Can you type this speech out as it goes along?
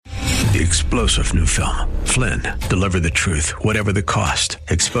The explosive new film, Flynn, deliver the truth, whatever the cost,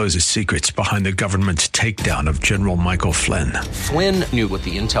 exposes secrets behind the government's takedown of General Michael Flynn. Flynn knew what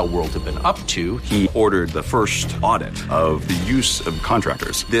the intel world had been up to. He ordered the first audit of the use of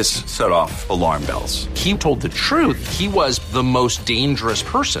contractors. This set off alarm bells. He told the truth. He was the most dangerous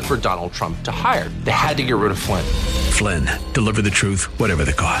person for Donald Trump to hire. They had to get rid of Flynn. Flynn, deliver the truth, whatever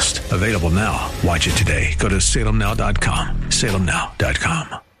the cost. Available now. Watch it today. Go to salemnow.com.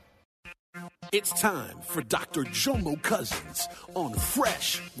 salemnow.com. It's time for Dr. Jomo Cousins on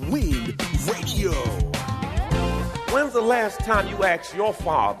Fresh Wind Radio. When's the last time you asked your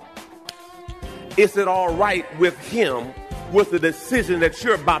father, is it all right with him with the decision that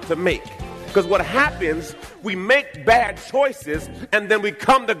you're about to make? Because what happens, we make bad choices and then we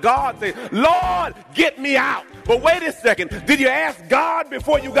come to God and say, Lord, get me out. But wait a second, did you ask God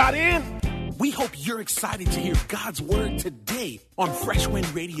before you got in? We hope you're excited to hear God's word today on Fresh Wind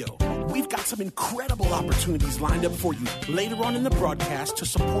Radio. We've got some incredible opportunities lined up for you later on in the broadcast to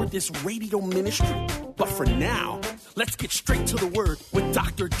support this radio ministry. But for now, let's get straight to the word with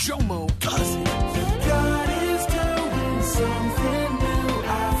Dr. Jomo Cousins. God is doing something new.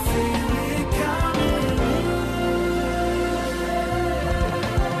 I feel it coming.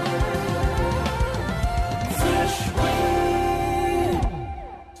 Fresh Wind.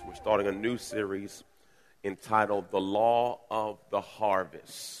 We're starting a new series entitled The Law of the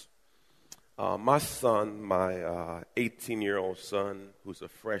Harvest. My son, my 18-year-old son, who's a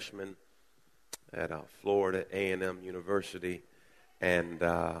freshman at Florida A&M University, and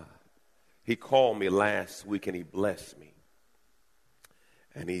he called me last week and he blessed me.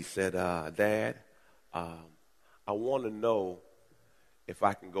 And he said, Dad, I want to know if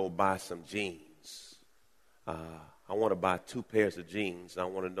I can go buy some jeans. I want to buy 2 pairs of jeans. I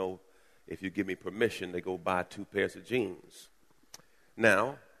want to know if you give me permission to go buy 2 pairs of jeans.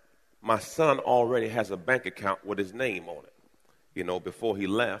 Now, my son already has a bank account with his name on it. You know, before he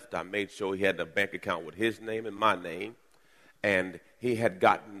left, I made sure he had a bank account with his name and my name. And he had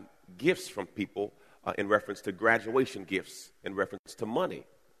gotten gifts from people in reference to graduation gifts, in reference to money.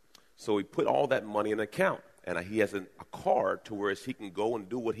 So he put all that money in an account. And he has a card to where he can go and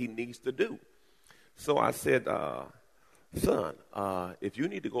do what he needs to do. So I said, son, if you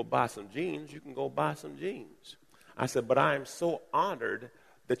need to go buy some jeans, you can go buy some jeans. I said, but I am so honored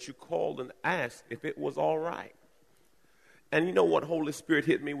that you called and asked if it was all right. And you know what Holy Spirit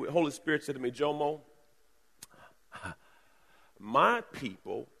hit me with? Holy Spirit said to me, Jomo, my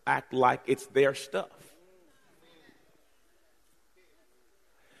people act like it's their stuff.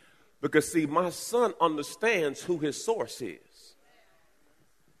 Because, see, my son understands who his source is.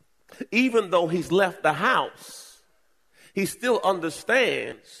 Even though he's left the house, he still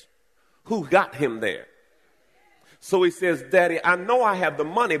understands who got him there. So he says, Daddy, I know I have the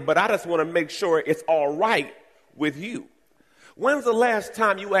money, but I just want to make sure it's all right with you. When's the last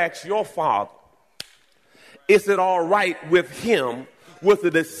time you asked your father, is it all right with him with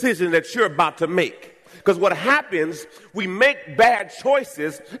the decision that you're about to make? Because what happens, we make bad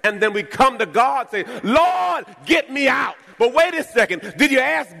choices and then we come to God and say, Lord, get me out. But wait a second, did you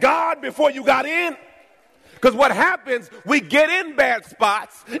ask God before you got in? Because what happens, we get in bad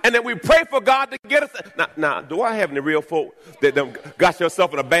spots, and then we pray for God to get us. Now, do I have any real folk that got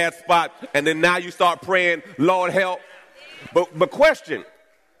yourself in a bad spot, and then now you start praying, Lord, help? But question,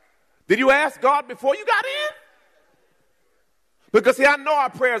 did you ask God before you got in? Because, see, I know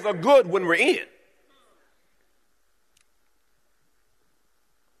our prayers are good when we're in.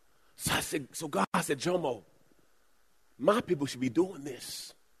 So God said, Jomo, my people should be doing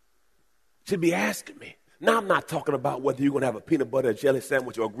this. Should be asking me. Now, I'm not talking about whether you're going to have a peanut butter and jelly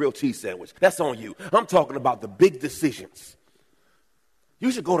sandwich or a grilled cheese sandwich. That's on you. I'm talking about the big decisions. You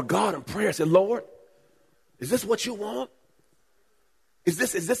should go to God in prayer and say, Lord, is this what you want? Is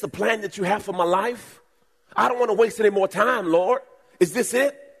this the plan that you have for my life? I don't want to waste any more time, Lord. Is this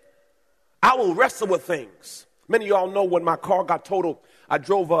it? I will wrestle with things. Many of y'all know when my car got totaled, I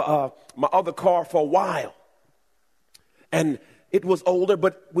drove my other car for a while. And it was older,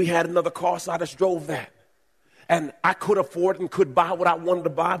 but we had another car, so I just drove that. And I could afford and could buy what I wanted to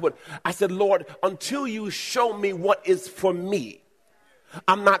buy. But I said, Lord, until you show me what is for me,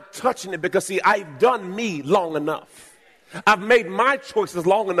 I'm not touching it because, see, I've done me long enough. I've made my choices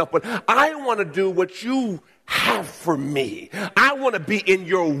long enough, but I want to do what you have for me. I want to be in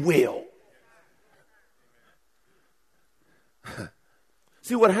your will.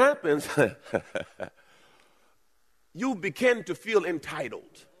 See what happens? You begin to feel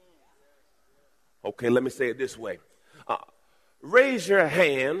entitled. Okay, let me say it this way. Raise your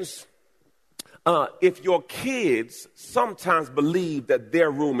hands If your kids sometimes believe that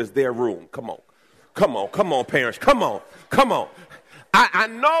their room is their room, come on, parents, come on. I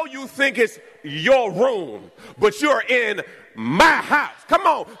know you think it's your room, but you're in my house. Come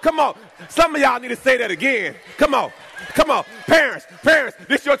on. Some of y'all need to say that again. Come on. Parents,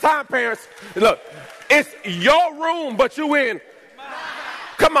 this your time, parents. Look, it's your room, but you in.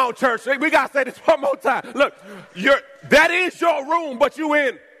 Come on, church. We got to say this one more time. Look, that is your room, but you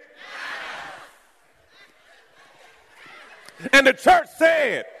in. And the church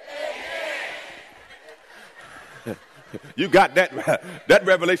said, you got that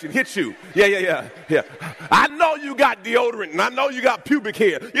revelation hit you. Yeah. I know you got deodorant and I know you got pubic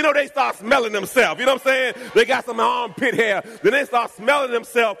hair. You know, they start smelling themselves. You know what I'm saying? They got some armpit hair. Then they start smelling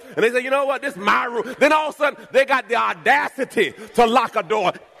themselves and they say, you know what? This is my room. Then all of a sudden they got the audacity to lock a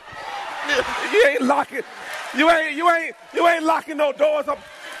door. You ain't locking. You ain't locking no doors up.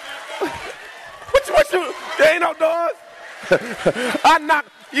 What you? There ain't no doors. I knock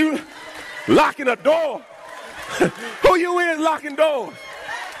you locking a door. Who you is locking doors?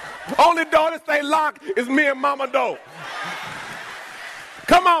 Only door that stay locked is me and Mama door.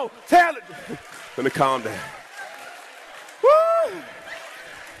 Come on, tell it. Let me calm down. Woo.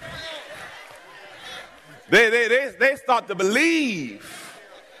 They start to believe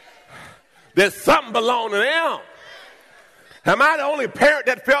that something belongs to them. Am I the only parent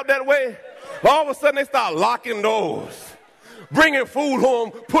that felt that way? All of a sudden they start locking doors, bringing food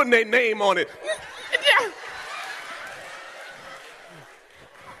home, putting their name on it.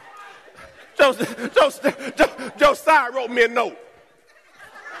 Josiah wrote me a note.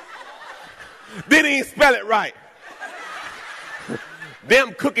 Didn't even spell it right.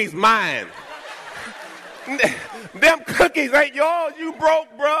 Them cookies mine. Them cookies ain't yours. You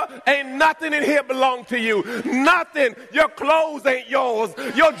broke, bruh. Ain't nothing in here belong to you. Nothing. Your clothes ain't yours.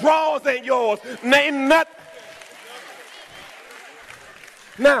 Your drawers ain't yours. Ain't nothing.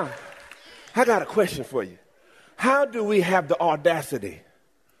 Now, I got a question for you. How do we have the audacity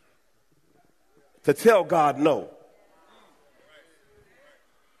to tell God no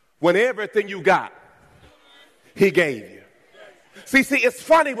when everything you got, he gave you? See, it's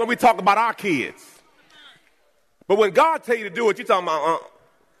funny when we talk about our kids. But when God tell you to do it, you're talking about,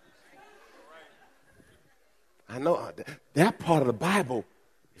 I know that part of the Bible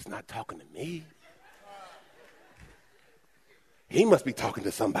is not talking to me. He must be talking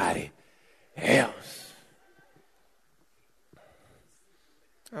to somebody else.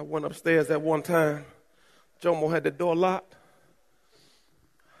 I went upstairs at one time. Jomo had the door locked.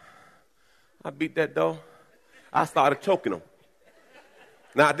 I beat that door. I started choking him.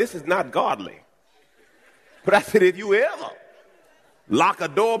 Now, this is not godly. But I said, if you ever lock a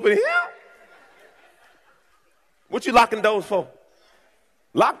door up in here, what you locking doors for?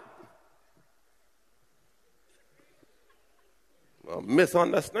 Lock. Well,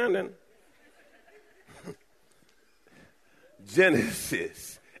 misunderstanding.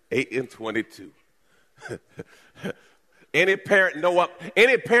 Genesis 8:22. Any parent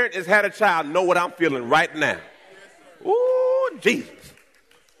that's had a child know what I'm feeling right now. Ooh, Jesus.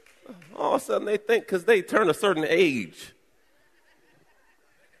 All of a sudden they think because they turn a certain age.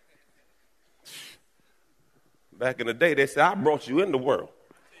 Back in the day, they said, I brought you in the world.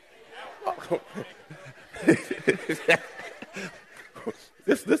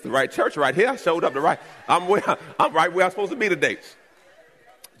 This is the right church right here. I showed up I'm right where I'm supposed to be today.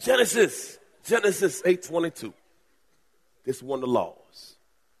 Genesis 8:22. This is one of the laws.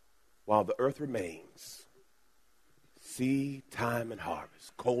 While the earth remains, seed, time, and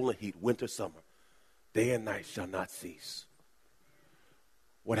harvest, cold and heat, winter, summer, day and night shall not cease.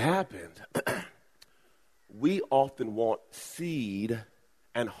 What happened, we often want seed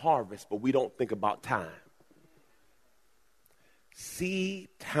and harvest, but we don't think about time. Seed,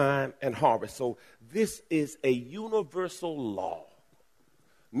 time, and harvest. So this is a universal law,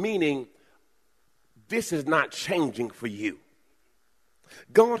 meaning this is not changing for you.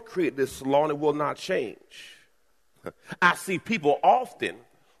 God created this law and it will not change. I see people often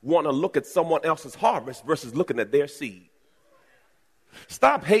want to look at someone else's harvest versus looking at their seed.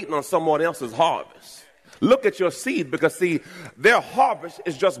 Stop hating on someone else's harvest. Look at your seed because, see, their harvest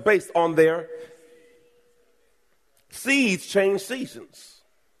is just based on their seeds change seasons.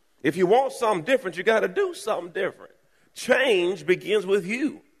 If you want something different, you got to do something different. Change begins with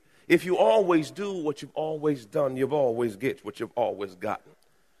you. If you always do what you've always done, you'll always get what you've always gotten.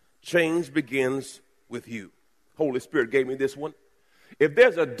 Change begins with you. Holy Spirit gave me this one. If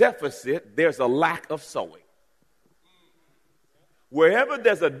there's a deficit, there's a lack of sowing. Wherever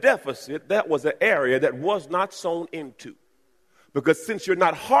there's a deficit, that was an area that was not sown into. Because since you're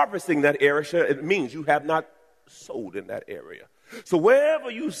not harvesting that area, it means you have not sowed in that area. So wherever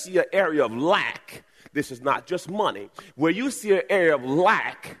you see an area of lack, this is not just money. Where you see an area of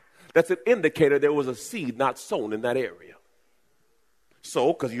lack, that's an indicator there was a seed not sown in that area.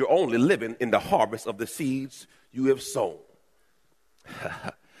 So, because you're only living in the harvest of the seeds you have sown.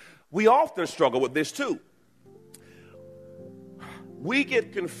 We often struggle with this too. We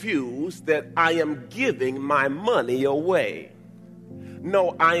get confused that I am giving my money away.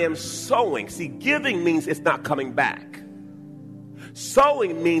 No, I am sowing. See, giving means it's not coming back.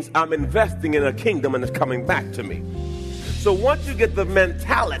 Sowing means I'm investing in a kingdom and it's coming back to me. So once you get the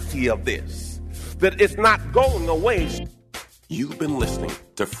mentality of this, that it's not going away. You've been listening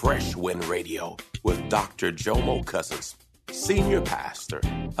to Fresh Wind Radio with Dr. Jomo Cousins, Senior Pastor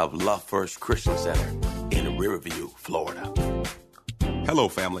of Love First Christian Center in Riverview, Florida. Hello,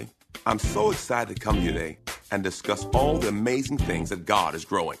 family. I'm so excited to come here today and discuss all the amazing things that God is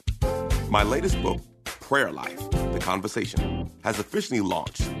growing. My latest book, Prayer Life, The Conversation, has officially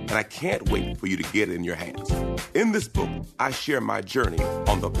launched, and I can't wait for you to get it in your hands. In this book, I share my journey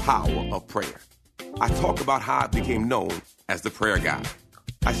on the power of prayer. I talk about how I became known as the prayer guy.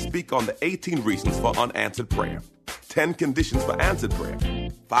 I speak on the 18 reasons for unanswered prayer, 10 conditions for answered prayer,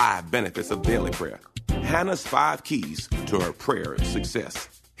 5 benefits of daily prayer, Hannah's 5 keys to her prayer success,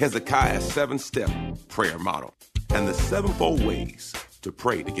 Hezekiah's 7-step prayer model, and the 7-fold ways to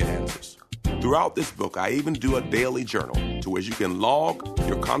pray to get answers. Throughout this book, I even do a daily journal to where you can log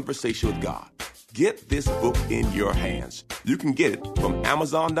your conversation with God. Get this book in your hands. You can get it from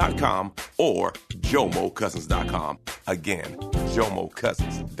Amazon.com or JomoCousins.com. Again,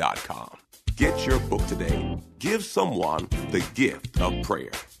 JomoCousins.com. Get your book today. Give someone the gift of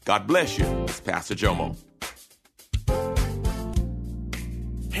prayer. God bless you. It's Pastor Jomo.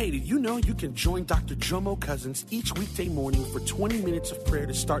 Hey, did you know you can join Dr. Jomo Cousins each weekday morning for 20 minutes of prayer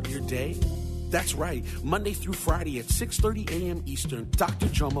to start your day? That's right. Monday through Friday at 6:30 a.m. Eastern, Dr.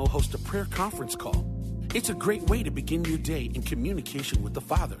 Jomo hosts a prayer conference call. It's a great way to begin your day in communication with the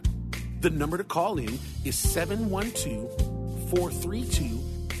Father. The number to call in is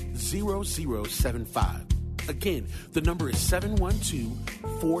 712-432-0075. Again, the number is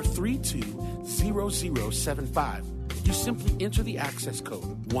 712-432-0075. You simply enter the access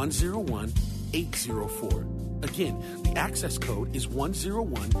code 101804. Again, the access code is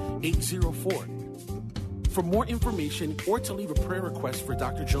 101804. For more information or to leave a prayer request for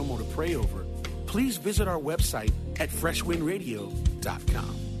Dr. Jomo to pray over, please visit our website at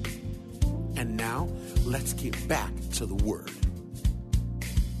freshwindradio.com. And now, let's get back to the Word.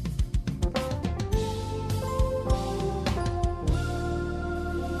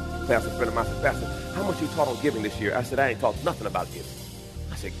 Pastor, friend of mine said, Pastor, how much you taught on giving this year? I said, I ain't taught nothing about giving.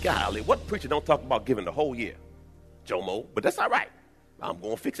 I said, golly, what preacher don't talk about giving the whole year? Jomo, but that's all right. I'm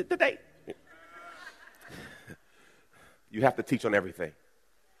going to fix it today. You have to teach on everything.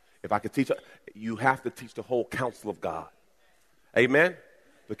 If I could teach, you have to teach the whole counsel of God. Amen?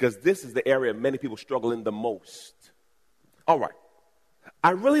 Because this is the area many people struggle in the most. All right. I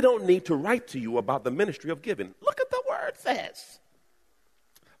really don't need to write to you about the ministry of giving. Look at the word says.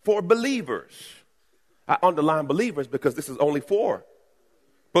 For believers. I underline believers because this is only for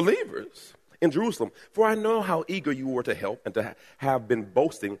believers in Jerusalem. For I know how eager you were to help and to have been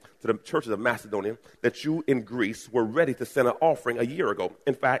boasting to the churches of Macedonia that you in Greece were ready to send an offering a year ago.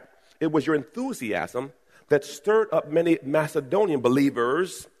 In fact, it was your enthusiasm that stirred up many Macedonian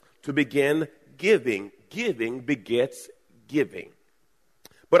believers to begin giving. Giving begets giving.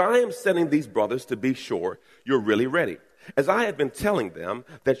 But I am sending these brothers to be sure you're really ready. As I have been telling them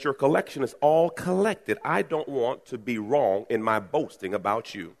that your collection is all collected, I don't want to be wrong in my boasting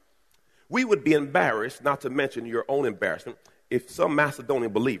about you. We would be embarrassed, not to mention your own embarrassment, if some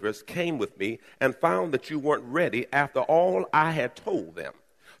Macedonian believers came with me and found that you weren't ready after all I had told them.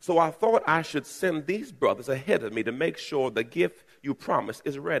 So I thought I should send these brothers ahead of me to make sure the gift you promised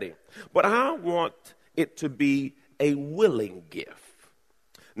is ready. But I want it to be a willing gift,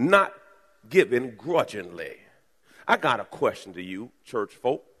 not given grudgingly. I got a question to you, church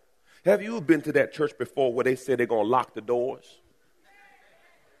folk. Have you been to that church before where they say they're going to lock the doors?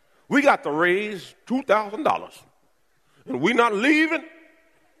 We got to raise $2,000, and we're not leaving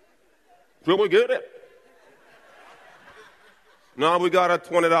till we get it. No, we got a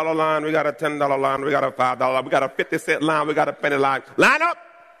 $20 line, we got a $10 line, we got a $5 line, we got a 50-cent line, we got a penny line. Line up!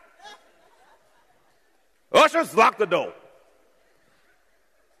 Ushers, lock the door.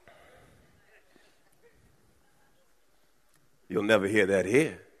 You'll never hear that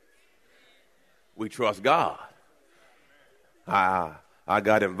here. We trust God. I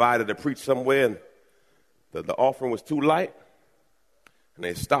got invited to preach somewhere, and the offering was too light. And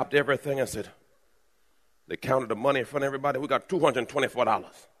they stopped everything and said, they counted the money in front of everybody. We got $224.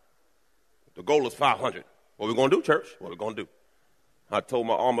 The goal is $500. What we going to do, church? What we going to do? I told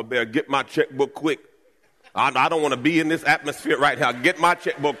my armor bearer, get my checkbook quick. I don't want to be in this atmosphere right now. Get my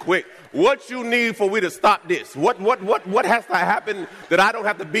checkbook quick. What you need for we to stop this? What has to happen that I don't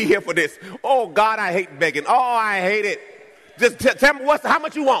have to be here for this? Oh, God, I hate begging. Oh, I hate it. Just tell me how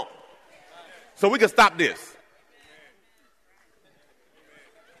much you want so we can stop this.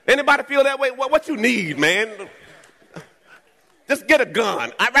 Anybody feel that way? What you need, man? Just get a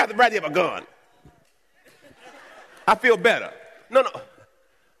gun. I'd rather have a gun. I feel better. No.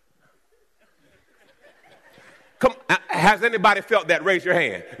 Come, has anybody felt that? Raise your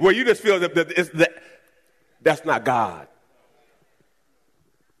hand. Where you just feel that's not God.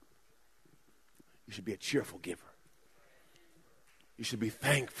 You should be a cheerful giver. You should be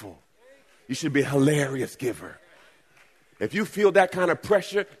thankful. You should be a hilarious giver. If you feel that kind of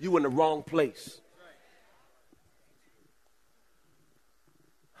pressure, you're in the wrong place.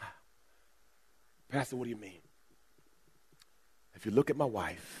 Pastor, what do you mean? If you look at my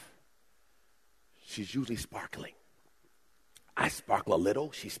wife, she's usually sparkling. I sparkle a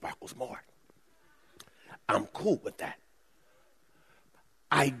little, she sparkles more. I'm cool with that.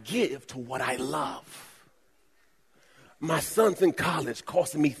 I give to what I love. My son's in college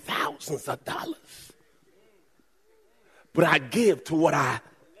costing me thousands of dollars. But I give to what I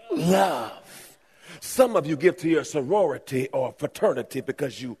love. Some of you give to your sorority or fraternity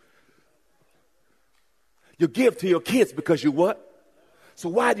because you give to your kids because you what? So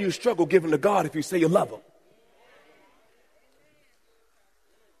why do you struggle giving to God if you say you love him?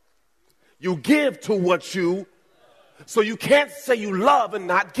 You give to what you, so you can't say you love and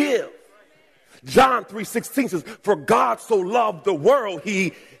not give. John 3:16 says, for God so loved the world, he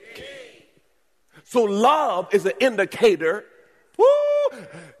gave. So love is an indicator. Woo,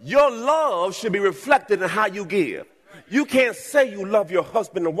 your love should be reflected in how you give. You can't say you love your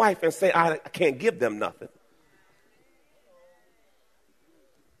husband and wife and say, I can't give them nothing.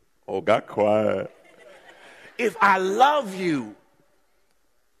 Oh, got quiet. If I love you,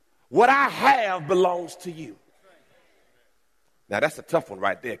 what I have belongs to you. Now, that's a tough one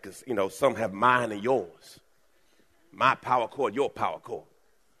right there because, some have mine and yours. My power cord, your power cord.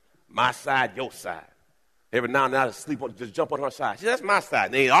 My side, your side. Every now and then I sleep on, just jump on her side. She says, that's my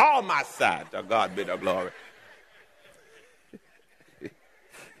side. They ain't all my side. To God be the glory.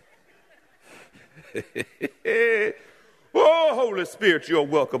 Oh, Holy Spirit, you're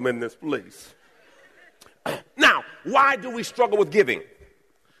welcome in this place. Now, why do we struggle with giving?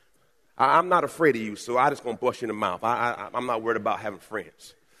 I'm not afraid of you, so I'm just going to bust you in the mouth. I'm not worried about having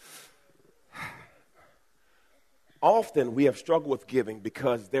friends. Often we have struggled with giving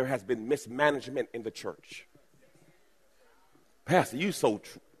because there has been mismanagement in the church. Pastor, you so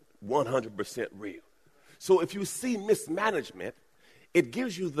 100% real. So if you see mismanagement, it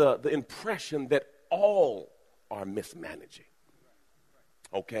gives you the impression that all are mismanaging.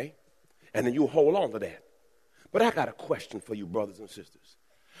 Okay? And then you hold on to that. But I got a question for you, brothers and sisters.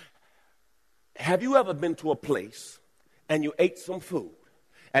 Have you ever been to a place and you ate some food,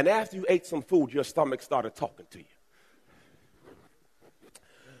 and after you ate some food, your stomach started talking to you?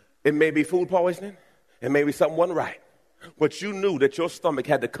 It may be food poisoning. It may be something wasn't right. But you knew that your stomach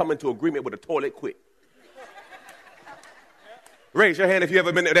had to come into agreement with the toilet quick. Raise your hand if you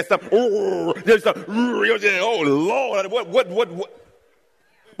ever been there. That stuff. Oh, Lord. What?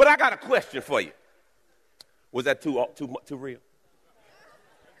 But I got a question for you. Was that too real?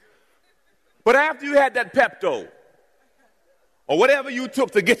 But after you had that Pepto, or whatever you took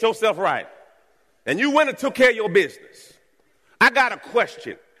to get yourself right, and you went and took care of your business, I got a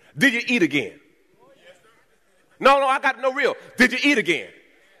question. Did you eat again? No, I got no real. Did you eat again?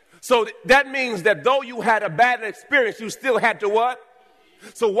 So that means that though you had a bad experience, you still had to what?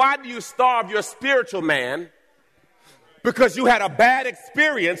 So why do you starve your spiritual man? Because you had a bad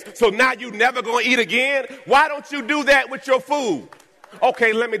experience, so now you never going to eat again? Why don't you do that with your food?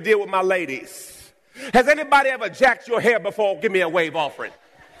 Okay, let me deal with my ladies. Has anybody ever jacked your hair before? Give me a wave offering.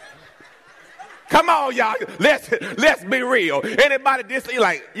 Come on, y'all. Let's be real. Anybody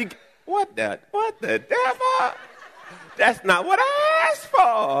what the devil? That's not what I asked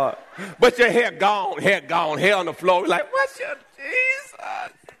for. But your hair gone, hair on the floor. You're like, what's your Jesus?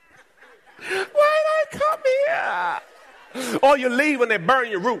 Why did I come here? Or you leave and they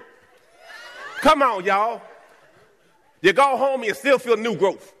burn your root. Come on, y'all. You go home and you still feel new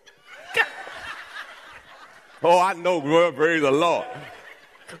growth. Oh, I know, girl, praise the Lord.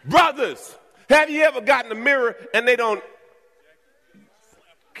 Brothers, have you ever gotten a mirror and they don't?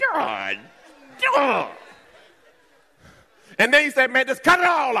 God. And then he said, man, just cut it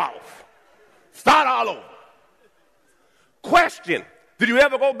all off. Start all over. Question, did you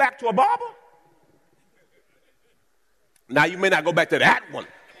ever go back to a barber? Now, you may not go back to that one.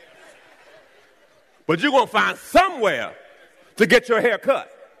 But you're going to find somewhere to get your hair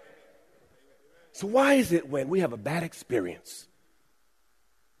cut. So why is it when we have a bad experience,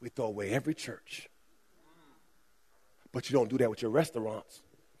 we throw away every church? But you don't do that with your restaurants.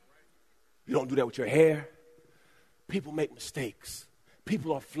 You don't do that with your hair. People make mistakes.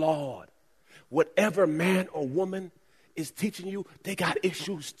 People are flawed. Whatever man or woman is teaching you, they got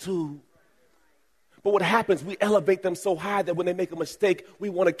issues too. But what happens, we elevate them so high that when they make a mistake, we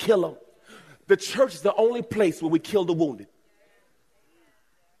want to kill them. The church is the only place where we kill the wounded.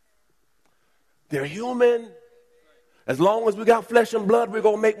 They're human. As long as we got flesh and blood, we're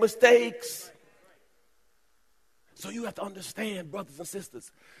going to make mistakes. So you have to understand, brothers and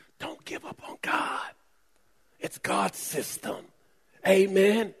sisters, don't give up on God. It's God's system.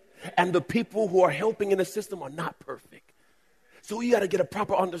 Amen. And the people who are helping in the system are not perfect. So you got to get a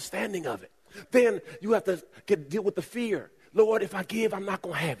proper understanding of it. Then you have to deal with the fear. Lord, if I give, I'm not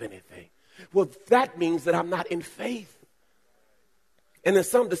going to have anything. Well, that means that I'm not in faith. And then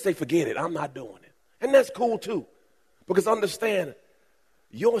some just say, forget it, I'm not doing it. And that's cool too. Because understand,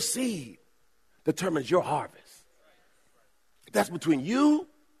 your seed determines your harvest. That's between you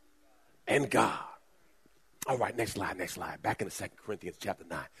and God. All right, next slide. Back in the 2 Corinthians chapter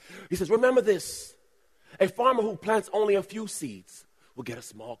 9. He says, remember this. A farmer who plants only a few seeds will get a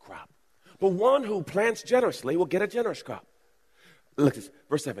small crop. But one who plants generously will get a generous crop. Look at this,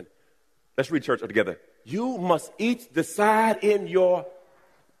 verse 7. Let's read church together. You must each decide in your,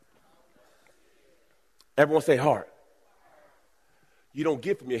 everyone say heart. You don't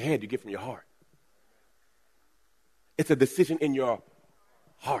give from your head, you give from your heart. It's a decision in your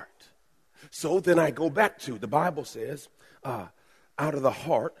heart. So then I go back to, the Bible says, out of the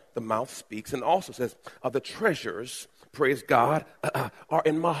heart, the mouth speaks, and also says, the treasures, praise God, are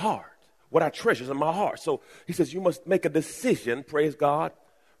in my heart. What are treasures in my heart? So he says, you must make a decision, praise God,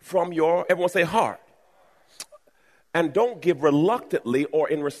 from your, everyone say heart. And don't give reluctantly or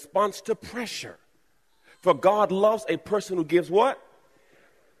in response to pressure. For God loves a person who gives what?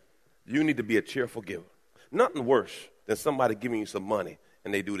 You need to be a cheerful giver. Nothing worse than somebody giving you some money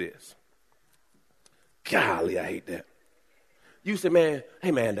and they do this. Golly, I hate that. You say, man, hey,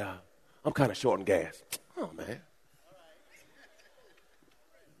 man, I'm kind of short on gas. Oh, man.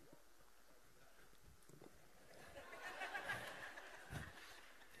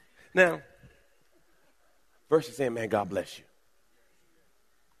 Now, versus saying, man, God bless you.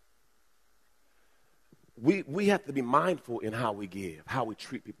 We have to be mindful in how we give, how we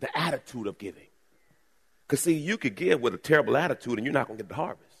treat people, the attitude of giving. Because, see, you could give with a terrible attitude and you're not going to get the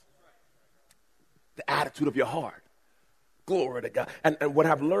harvest. The attitude of your heart. Glory to God. And what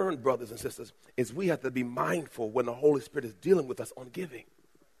I've learned, brothers and sisters, is we have to be mindful when the Holy Spirit is dealing with us on giving.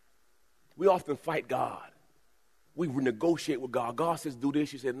 We often fight God. We negotiate with God. God says, do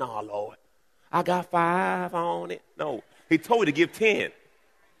this. You say, nah, Lord, I got 5 on it. No, he told you to give 10.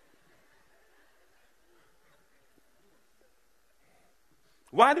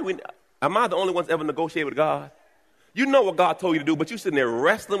 Why do we, am I the only one that's ever negotiated with God? You know what God told you to do, but you're sitting there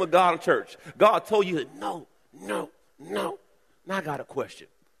wrestling with God in church. God told you, no. Now I got a question.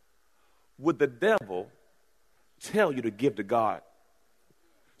 Would the devil tell you to give to God?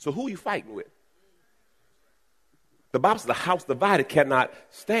 So who are you fighting with? The Bible says the house divided cannot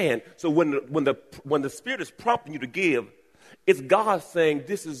stand. So when the Spirit is prompting you to give, it's God saying,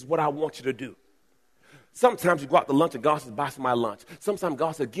 this is what I want you to do. Sometimes you go out to lunch and God says, buy somebody lunch. Sometimes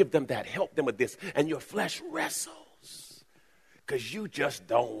God says, give them that, help them with this. And your flesh wrestles because you just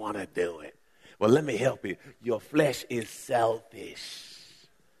don't want to do it. Well, let me help you. Your flesh is selfish.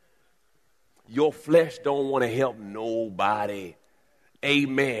 Your flesh don't want to help nobody.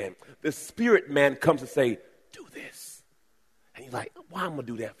 Amen. The spirit man comes and say, do this. And you're like, why am I going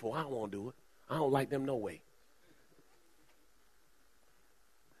to do that for? I don't want to do it. I don't like them no way.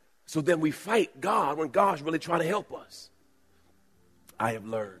 So then we fight God when God's really trying to help us. I have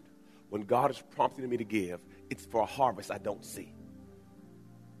learned when God is prompting me to give, it's for a harvest I don't see.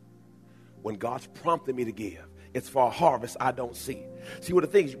 When God's prompting me to give, it's for a harvest I don't see. See,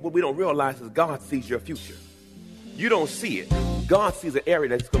 what we don't realize is God sees your future. You don't see it. God sees an area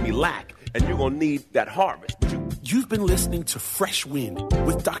that's going to be lack, and you're going to need that harvest. You've been listening to Fresh Wind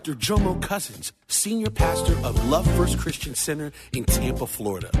with Dr. Jomo Cousins, Senior Pastor of Love First Christian Center in Tampa,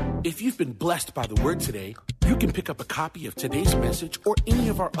 Florida. If you've been blessed by the word today, you can pick up a copy of today's message or any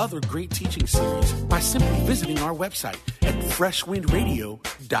of our other great teaching series by simply visiting our website at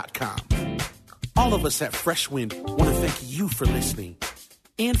freshwindradio.com. All of us at Fresh Wind want to thank you for listening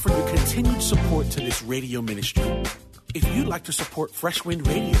and for your continued support to this radio ministry. If you'd like to support Fresh Wind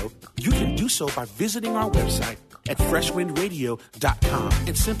Radio, you can do so by visiting our website at freshwindradio.com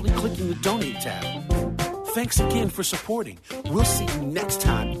and simply clicking the Donate tab. Thanks again for supporting. We'll see you next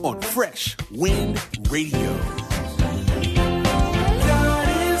time on Fresh Wind Radio.